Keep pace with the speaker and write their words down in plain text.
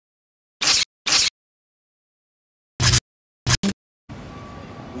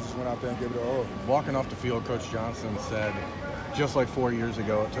just went out there and gave it a all. Walking off the field, Coach Johnson said, just like 4 years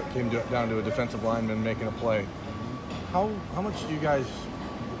ago, it came down to a defensive lineman making a play. How much do you guys,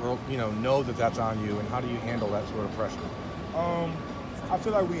 know that that's on you, and how do you handle that sort of pressure? I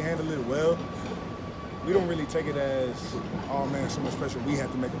feel like we handle it well. We don't really take it as, oh man, so much pressure. We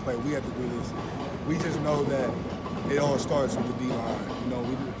have to make a play. We have to do this. We just know that it all starts with the D-line.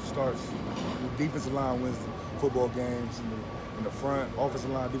 The defensive line wins football games. In the front, offensive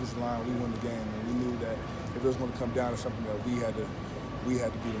line, defensive line, we win the game. And we knew that if it was going to come down to something that we had to be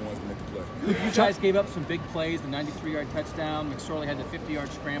the ones to make the play. You guys gave up some big plays, the 93-yard touchdown. McSorley had the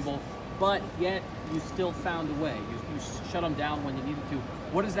 50-yard scramble, but yet you still found a way. You shut them down when you needed to.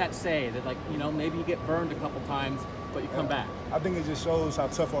 What does that say? That maybe you get burned a couple times, but you come back. I think it just shows how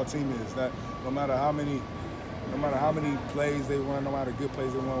tough our team is. That no matter how many plays they run, no matter good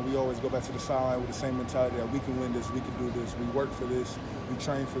plays they run, we always go back to the sideline with the same mentality that we can win this, we can do this, we work for this, we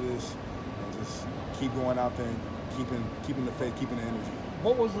train for this, and just keep going out there and keeping the faith, keeping the energy.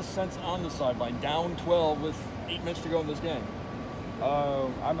 What was the sense on the sideline, down 12 with 8 minutes to go in this game?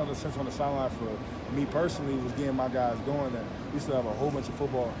 I know the sense on the sideline for me personally was getting my guys going that we still have a whole bunch of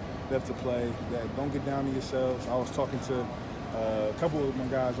football left to play, that don't get down on yourselves. I was talking to a couple of my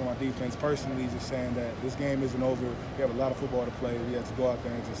guys on my defense personally, just saying that this game isn't over. We have a lot of football to play. We have to go out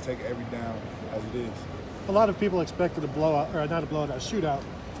there and just take every down as it is. A lot of people expected a blowout, or not a blowout, a shootout.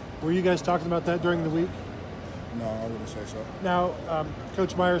 Were you guys talking about that during the week? No, I wouldn't say so. Now,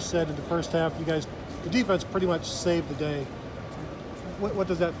 Coach Myers said in the first half, the defense pretty much saved the day. What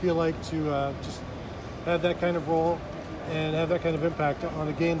does that feel like to just have that kind of role and have that kind of impact on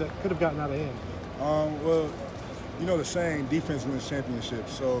a game that could have gotten out of hand? Well, you know the saying, defense wins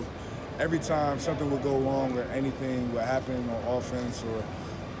championships. So every time something would go wrong or anything would happen on offense or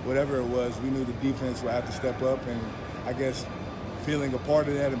whatever it was, we knew the defense would have to step up. And I guess feeling a part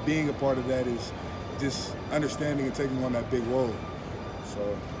of that and being a part of that is just understanding and taking on that big role.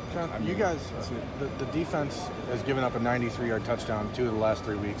 So, John, you guys, the defense has given up a 93-yard touchdown 2 of the last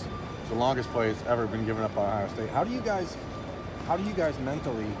 3 weeks. It's the longest play it's ever been given up by Ohio State. How do you guys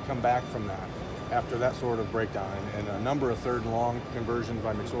mentally come back from that after that sort of breakdown and a number of third and long conversions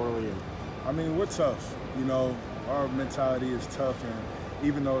by McSorley? I mean, we're tough. Our mentality is tough, and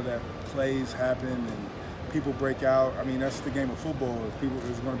even though that plays happen and people break out, I mean, that's the game of football.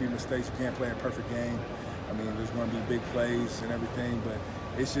 There's going to be mistakes. You can't play a perfect game. I mean, there's going to be big plays and everything, but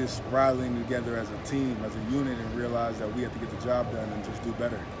it's just rallying together as a team, as a unit, and realize that we have to get the job done and just do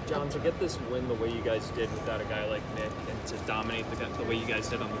better. John, to get this win the way you guys did without a guy like Nick, and to dominate the way you guys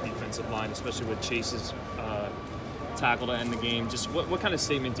did on the defensive line, especially with Chase's tackle to end the game, just what kind of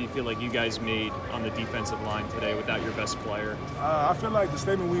statement do you feel like you guys made on the defensive line today without your best player? I feel like the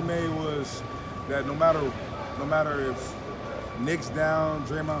statement we made was that no matter if Nick's down,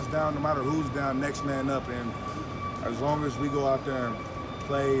 Draymond's down, no matter who's down, next man up, and as long as we go out there and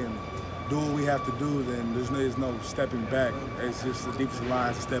play and do what we have to do, then there's no stepping back. It's just the defensive line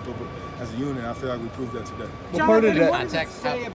has to step up as a unit. I feel like we proved that today. Jonathan, what does it say